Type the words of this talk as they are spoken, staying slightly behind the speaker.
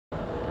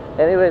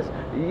Anyways,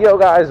 yo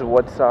guys,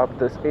 what's up?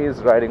 This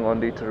is Riding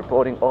on D2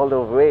 reporting all the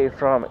way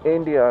from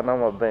India,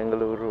 Nama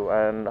Bengaluru,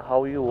 and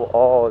how you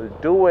all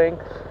doing?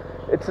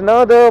 It's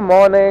another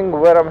morning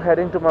where I'm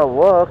heading to my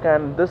work,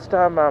 and this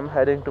time I'm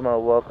heading to my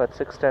work at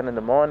 6:10 in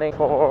the morning.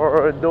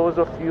 For those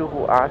of you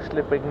who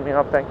actually picked me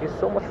up, thank you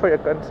so much for your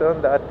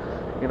concern that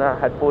I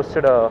had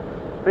posted a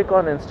pic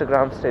on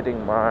Instagram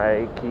stating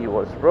my key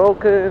was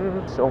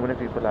broken. So many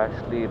people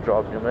actually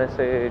dropped me a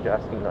message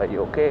asking, "Are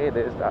you okay?"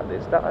 This, that,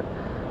 this, that.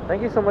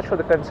 Thank you so much for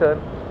the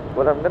concern.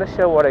 Well, I'm gonna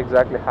share what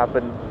exactly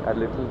happened a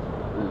little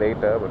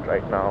later, but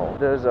right now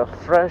there's a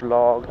fresh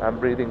vlog. I'm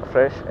breathing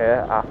fresh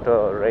air after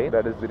rain.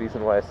 That is the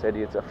reason why I said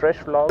it's a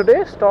fresh vlog.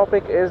 Today's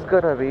topic is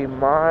gonna be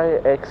my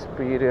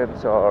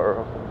experience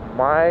or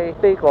my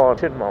take on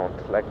chin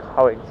mount, like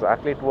how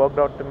exactly it worked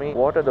out to me,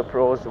 what are the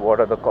pros, what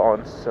are the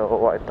cons.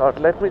 So I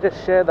thought let me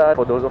just share that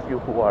for those of you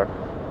who are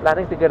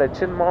planning to get a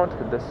chin mount.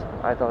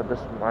 I thought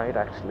this might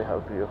actually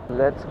help you.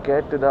 Let's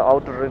get to the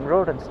outer ring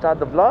road and start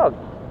the vlog.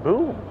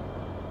 Boom.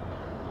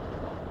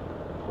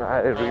 I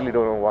really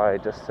don't know why I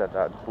just said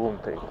that boom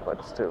thing,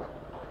 but still,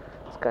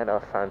 it's kind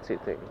of a fancy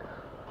thing.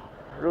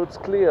 Road's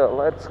clear,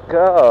 let's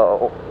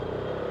go.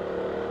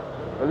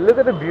 Look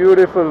at the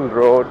beautiful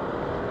road.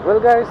 Well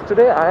guys,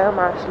 today I am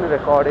actually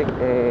recording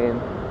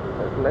in,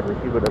 let me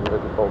keep it a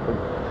little open.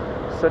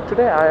 So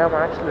today I am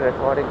actually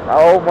recording,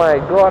 oh my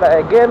god, I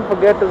again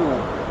forget to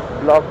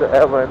block the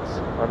air vents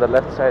on the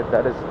left side.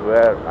 That is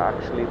where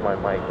actually my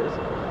mic is.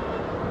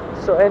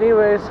 So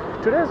anyways,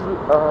 today's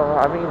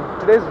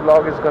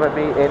vlog is gonna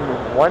be in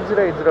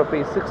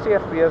 1080p 60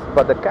 fps,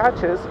 but the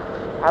catch is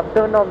I've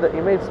turned on the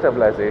image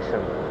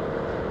stabilization.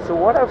 So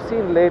what I've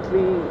seen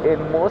lately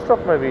in most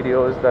of my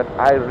videos that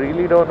I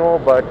really don't know,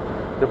 but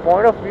the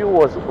point of view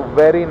was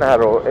very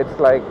narrow. It's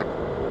like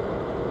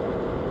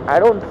I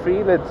don't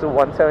feel it's a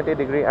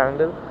 170-degree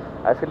angle.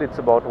 I feel it's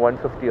about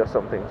 150 or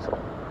something. So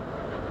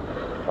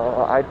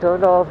I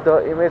turned off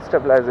the image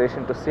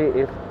stabilization to see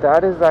if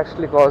that is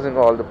actually causing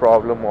all the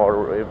problem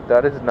or if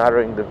that is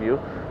narrowing the view.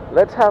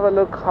 Let's have a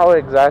look how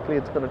exactly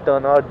it's going to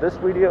turn out. This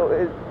video,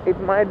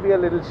 it might be a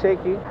little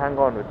shaky. Hang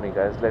on with me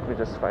guys, let me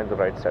just find the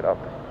right setup.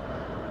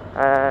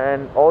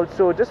 And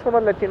also just want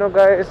to let you know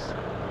guys,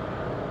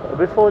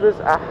 before this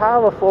I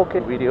have a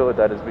 4K video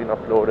that has been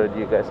uploaded.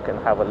 You guys can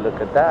have a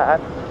look at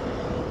that.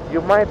 You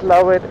might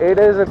love it. It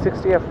is at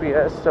 60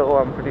 fps, so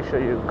I'm pretty sure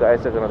you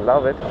guys are gonna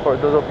love it. For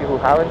those of you who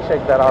haven't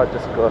checked that out,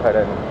 just go ahead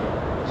and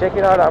check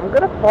it out. I'm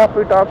gonna pop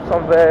it up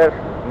somewhere,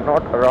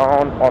 not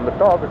around on the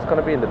top. It's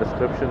gonna be in the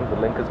description. The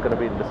link is gonna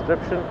be in the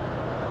description,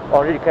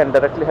 or you can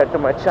directly head to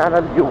my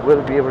channel. You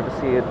will be able to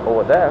see it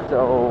over there,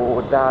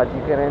 so that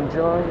you can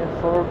enjoy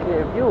a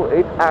 4K view.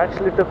 It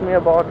actually took me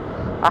about,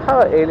 I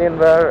have an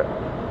Alienware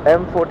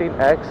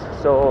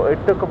M14X, so it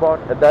took about,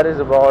 that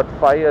is about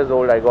 5 years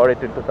old. I got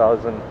it in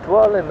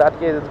 2012. In that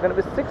case, it's going to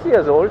be 6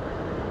 years old,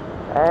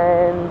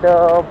 and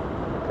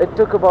it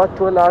took about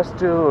 12 hours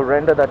to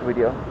render that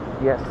video.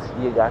 Yes,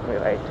 you got me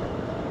right.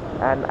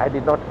 And I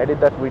did not edit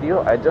that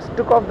video. I just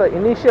took off the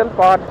initial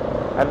part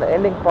and the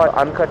ending part,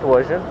 uncut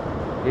version.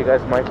 You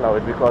guys might love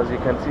it because you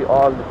can see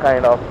all the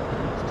kind of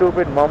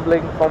stupid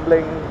mumbling,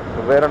 fumbling,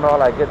 where and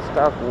all I get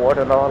stuck, what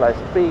and all I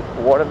speak,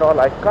 what and all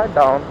I cut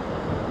down.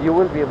 You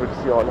will be able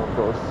to see all of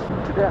those.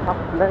 Today I have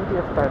plenty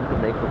of time to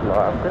make the vlog.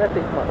 I'm gonna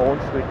take my own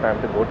sweet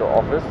time to go to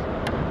office,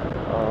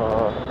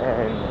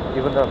 and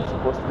even though I'm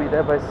supposed to be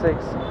there by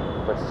 6,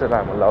 but still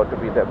I'm allowed to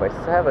be there by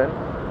 7.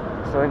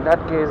 So in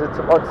that case it's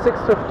about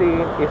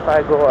 6:15. If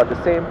I go at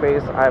the same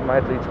pace, I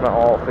might reach my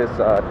office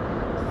at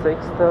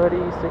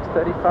 6:30,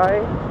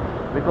 6:35,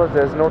 because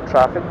there's no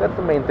traffic. That's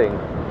the main thing.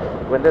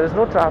 When there is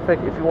no traffic,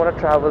 if you want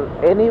to travel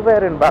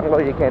anywhere in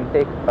Bangalore, you can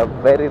take a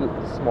very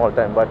small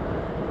time. But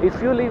if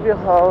you leave your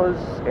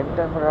house in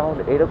time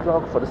around 8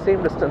 o'clock for the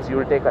same distance, you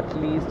will take at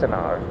least an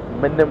hour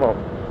minimum.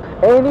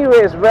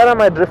 Anyways, where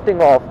am I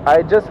drifting off?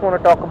 I just want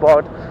to talk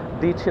about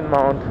the chin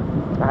mount.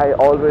 I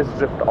always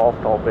drift off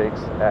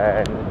topics,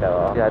 and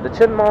yeah, the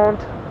chin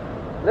mount.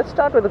 Let's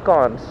start with the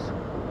cons,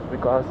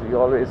 because we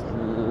always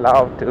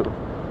love to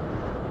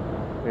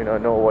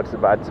know what's the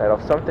bad side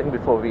of something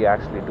before we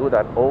actually do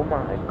that. Oh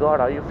my god,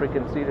 are you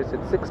freaking serious?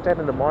 It's 6:10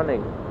 in the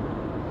morning.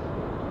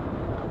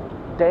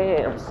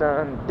 Damn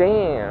son,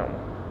 damn.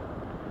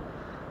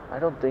 I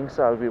don't think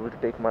so I'll be able to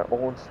take my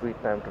own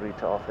sweet time to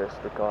reach office,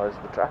 because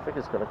the traffic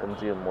is going to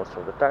consume most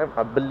of the time,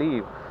 I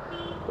believe.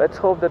 Let's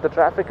hope that the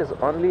traffic is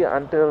only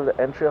until the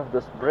entry of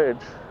this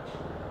bridge,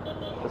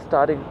 the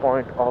starting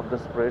point of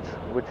this bridge,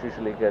 which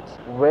usually gets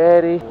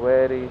very,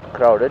 very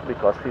crowded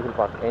because people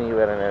park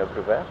anywhere and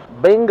everywhere.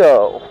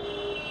 Bingo!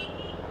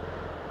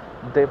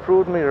 They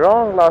proved me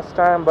wrong last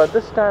time, but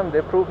this time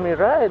they proved me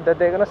right, that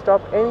they're gonna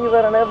stop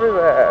anywhere and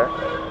everywhere.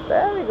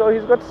 There we go.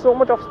 He's got so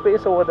much of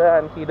space over there,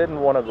 and he didn't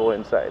want to go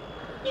inside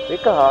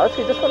because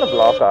he just want to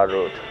block our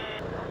route.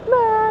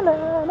 Na,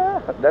 na, na.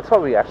 That's how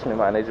we actually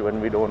manage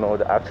when we don't know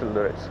the actual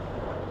lyrics.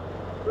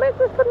 Make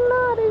me feel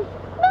naughty,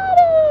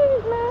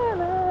 naughty, na,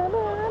 na,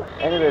 na.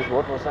 Anyways,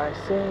 what was I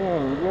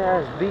saying?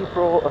 Yes, the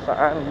pro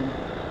and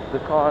the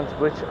cons,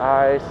 which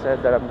I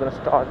said that I'm going to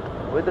start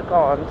with the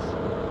cons.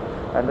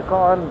 And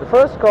the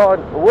first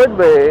con would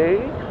be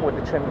with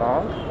the chin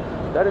mount.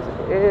 That is,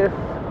 if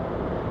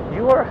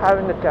you are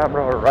having a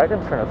camera right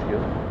in front of you,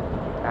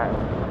 and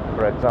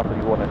for example,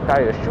 you want to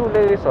tie a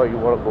shoelace, or you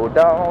want to go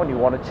down, you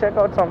want to check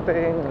out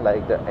something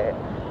like the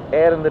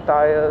air in the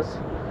tires,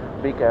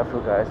 be careful,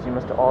 guys. You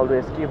must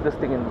always keep this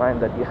thing in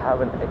mind, that you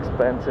have an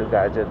expensive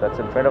gadget that's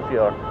in front of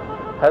your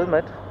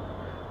helmet,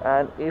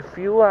 and if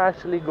you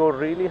actually go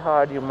really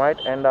hard, you might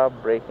end up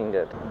breaking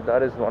it.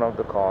 That is one of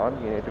the cons.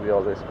 You need to be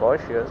always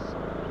cautious.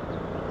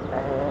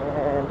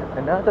 And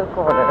another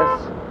con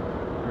is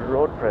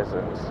road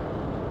presence.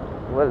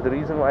 Well, the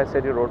reason why I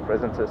said your road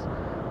presence is,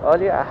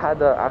 earlier I had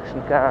the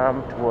action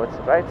cam towards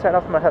the right side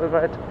of my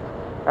helmet,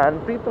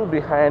 and people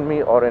behind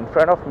me or in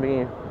front of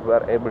me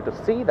were able to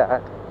see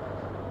that,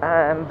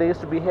 and they used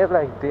to behave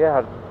like they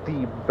are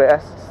the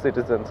best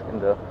citizens in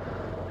the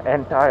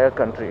entire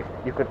country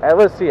you could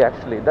ever see.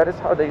 Actually, that is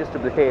how they used to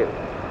behave.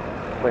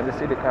 When they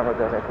see the camera,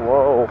 they're like,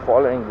 whoa,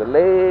 following the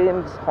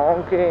lanes,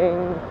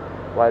 honking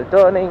while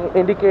turning,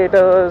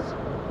 indicators,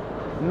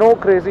 no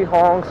crazy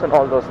honks and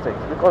all those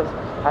things, because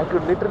I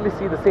could literally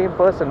see the same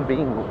person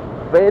being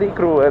very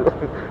cruel.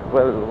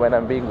 Well, when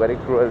I'm being very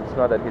cruel, it's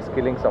not that he's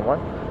killing someone,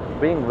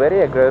 being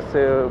very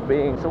aggressive,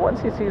 so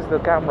once he sees the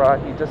camera,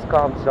 he just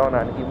calms down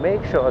and he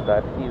makes sure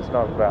that he's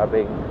not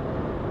grabbing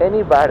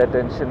any bad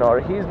attention,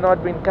 or he's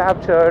not been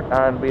captured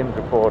and been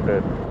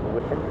reported.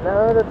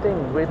 Another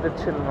thing with the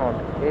chin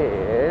mount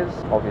is,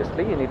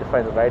 obviously you need to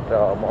find the right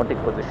mounting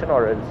position,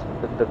 or else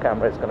the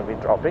camera is going to be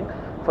dropping.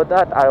 For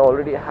that, I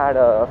already had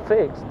a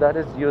fix, that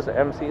is use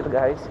M-Seal,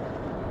 guys.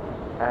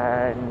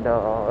 And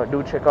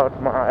do check out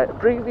my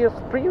previous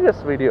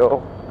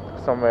video,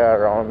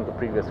 somewhere around the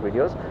previous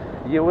videos.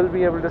 You will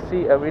be able to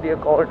see a video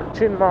called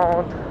Chin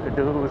Mount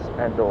Do's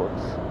and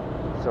Don'ts.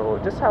 So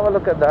just have a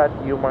look at that.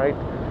 You might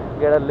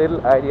get a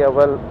little idea.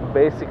 Well,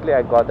 basically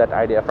I got that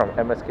idea from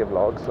MSK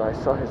Vlogs. So I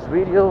saw his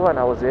video and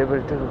I was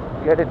able to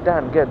get it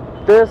done, get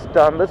this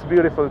done, this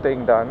beautiful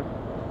thing done,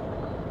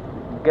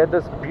 get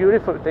this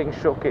beautiful thing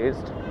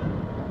showcased.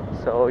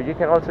 So you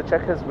can also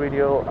check his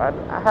video, and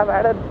I have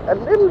added a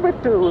little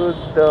bit to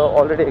the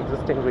already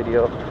existing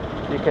video.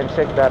 You can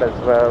check that as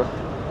well,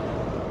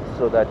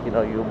 so that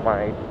you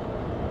might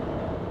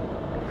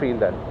feel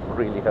that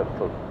really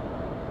helpful.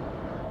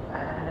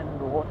 And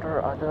what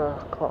are other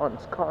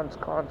cons?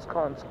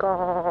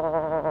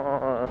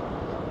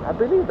 I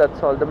believe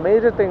that's all. The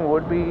major thing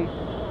would be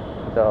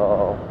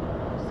the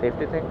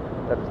safety thing,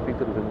 that is,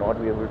 people will not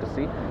be able to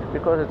see,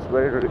 because it's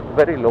very,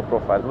 very low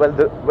profile. Well,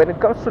 when it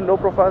comes to low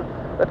profile,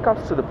 that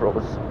comes to the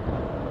pros.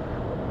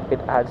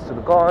 It adds to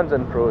the cons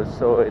and pros,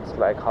 so it's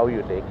like how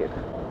you take it.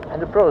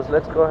 And the pros,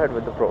 let's go ahead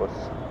with the pros.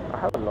 I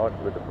have a lot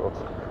with the pros.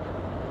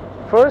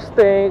 First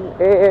thing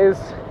is,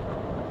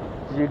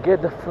 you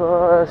get the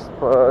first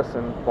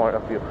person point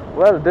of view.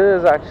 Well,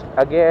 this is actually,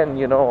 again,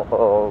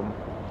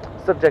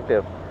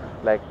 subjective,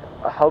 like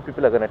how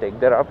people are going to take.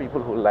 There are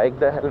people who like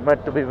the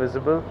helmet to be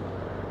visible.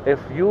 If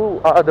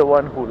you are the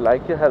one who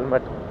like your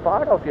helmet,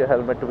 part of your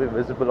helmet to be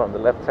visible on the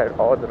left side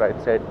or the right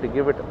side, to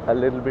give it a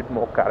little bit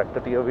more character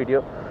to your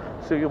video,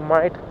 so you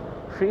might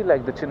feel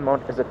like the chin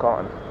mount is a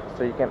con,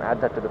 so you can add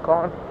that to the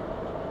con.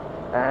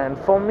 And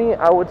for me,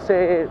 I would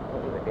say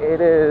it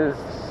is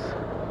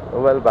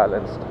well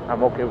balanced.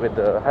 I'm okay with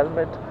the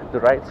helmet, the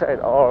right side,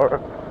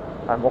 or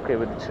I'm okay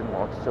with the chin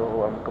mount,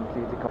 so I'm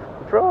completely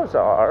comfortable. Pros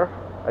are,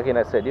 again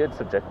I said, it's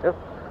subjective.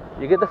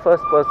 You get the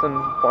first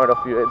person point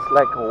of view. It's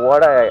like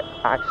what I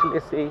actually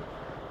see,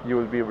 you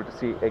will be able to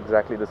see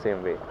exactly the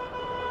same way,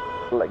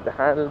 like the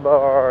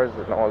handlebars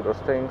and all those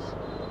things,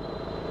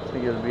 so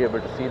you'll be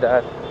able to see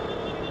that.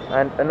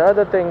 And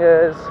another thing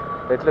is,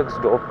 it looks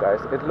dope,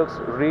 guys. It looks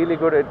really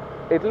good.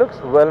 It looks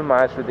well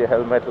matched with your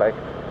helmet, like,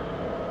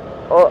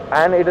 oh,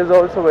 and it is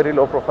also very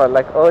low profile.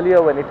 Like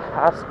earlier, when it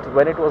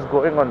was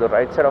going on the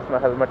right side of my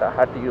helmet, I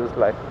had to use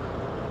like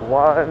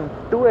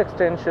 2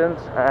 extensions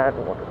and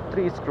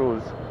 3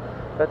 screws.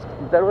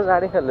 That was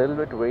adding a little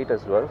bit weight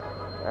as well,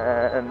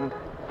 and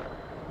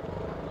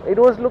it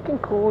was looking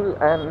cool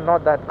and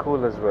not that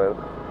cool as well.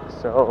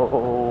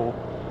 So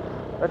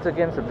that's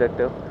again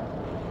subjective.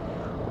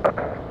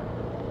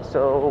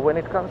 So when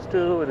it comes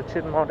to the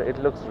chin mount, it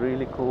looks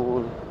really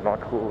cool,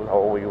 not cool,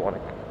 however you want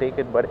to take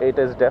it, but it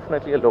is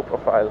definitely a low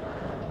profile.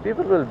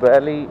 People will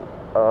barely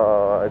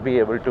be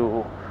able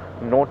to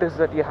notice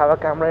that you have a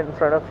camera in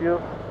front of you,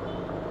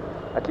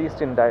 at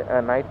least in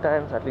night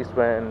times. At least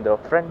when the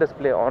front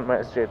display on my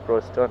S8 Pro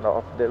is turned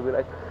off, they'll be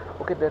like,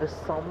 okay, there is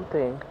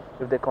something.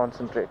 If they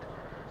concentrate,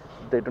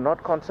 they do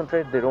not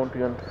concentrate, they don't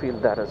even feel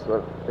that as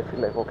well. They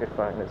feel like, okay,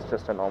 fine, it's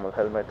just a normal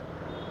helmet,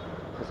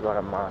 it's got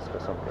a mask or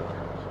something.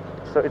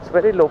 So it's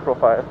very low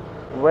profile.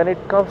 When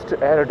it comes to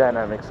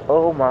aerodynamics,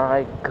 oh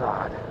my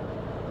god,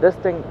 this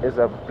thing is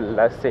a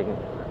blessing.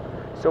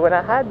 So when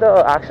I had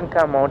the action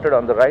cam mounted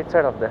on the right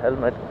side of the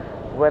helmet,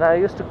 when I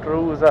used to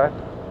cruise at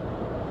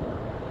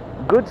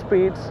good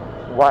speeds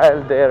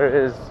while there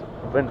is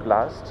wind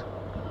blast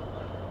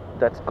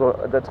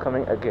that's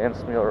coming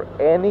against me or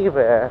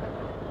anywhere,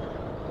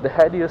 the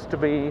head used to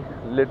be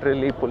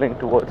literally pulling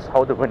towards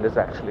how the wind is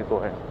actually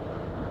going.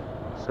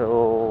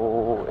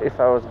 So if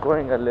I was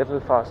going a little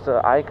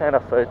faster, I kind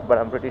of felt, but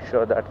I'm pretty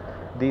sure that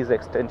these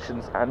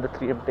extensions and the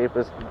 3M tape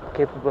is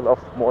capable of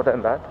more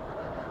than that.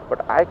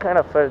 But I kind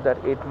of felt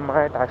that it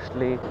might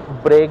actually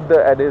break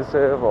the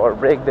adhesive or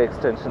break the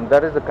extension.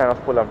 That is the kind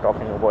of pull I'm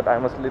talking about. I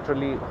must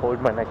literally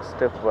hold my neck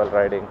stiff while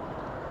riding.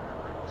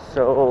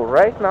 So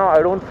right now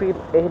I don't feel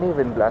any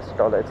wind blast at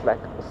all. It's like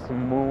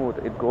smooth.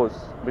 It goes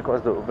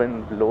because the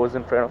wind blows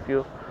in front of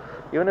you.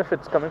 Even if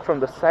it's coming from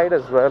the side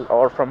as well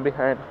or from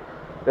behind,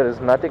 there is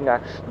nothing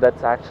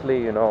that's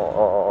actually,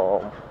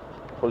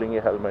 pulling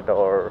your helmet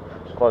or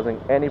causing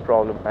any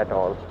problem at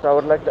all. So I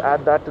would like to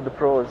add that to the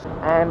pros.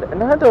 And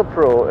another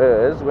pro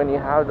is when you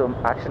have the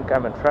action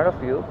cam in front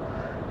of you,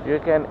 you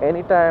can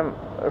anytime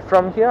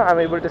from here I'm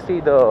able to see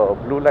the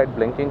blue light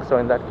blinking. So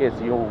in that case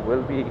you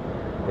will be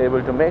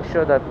able to make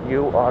sure that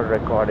you are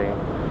recording.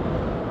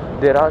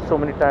 There are so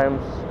many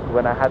times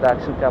when I had the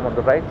action cam on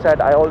the right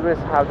side, I always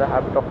have the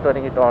habit of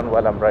turning it on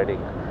while I'm riding.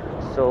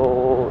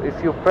 So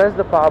if you press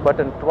the power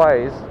button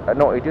twice,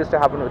 no, it used to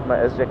happen with my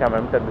SJ Cam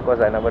M10 because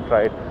I never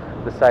tried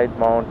the side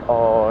mount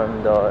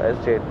on the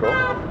SJ8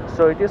 Pro.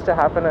 So it used to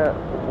happen,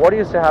 what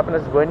used to happen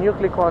is when you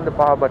click on the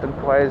power button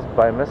twice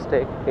by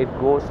mistake, it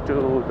goes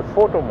to the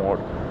photo mode.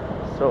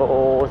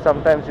 So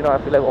sometimes, I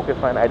feel like, okay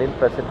fine, I didn't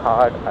press it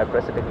hard, I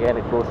press it again,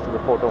 it goes to the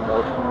photo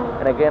mode.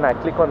 And again, I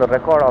click on the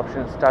record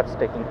option, starts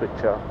taking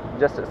picture,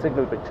 just a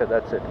single picture,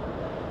 that's it.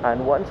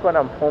 And once when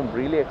I'm home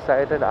really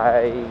excited,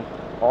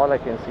 all I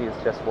can see is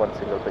just one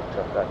single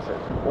picture, that's it.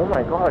 Oh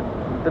my god,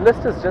 the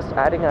list is just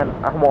adding and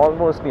I'm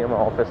almost near my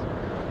office.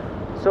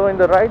 So in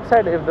the right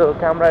side, if the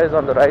camera is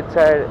on the right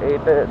side,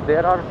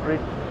 there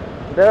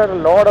are a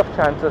lot of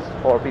chances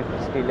for people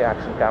to steal the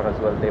action cam as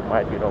well. They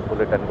might,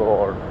 pull it and go,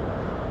 or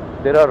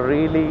there are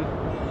really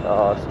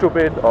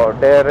stupid or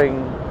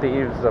daring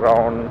thieves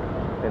around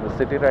in the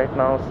city right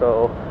now.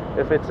 So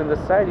if it's in the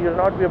side, you'll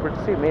not be able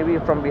to see. Maybe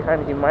from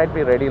behind he might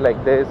be ready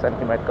like this and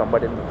he might come,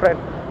 but in the front,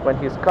 when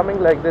he's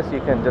coming like this, you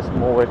can just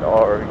move it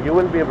or you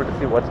will be able to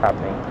see what's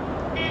happening.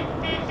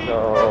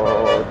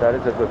 So that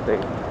is a good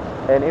thing.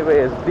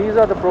 Anyways, these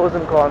are the pros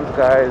and cons,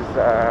 guys,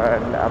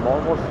 and I'm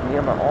almost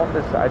near my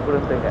office. I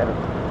couldn't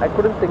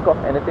think of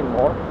anything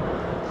more.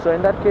 So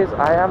in that case,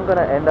 I am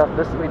gonna end up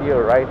this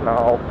video right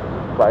now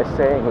by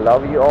saying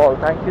love you all.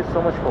 Thank you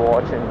so much for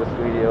watching this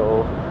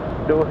video.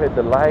 Do hit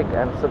the like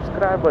and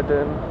subscribe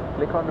button.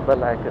 Click on the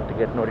bell icon to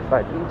get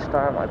notified each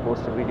time I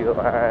post a video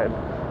and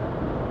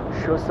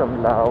show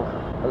some love.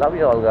 I love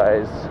you all,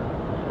 guys.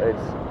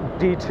 It's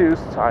D2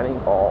 signing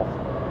off.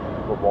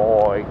 Bye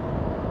bye.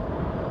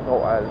 No,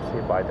 I'll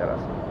say bye,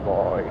 Taras.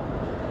 Bye.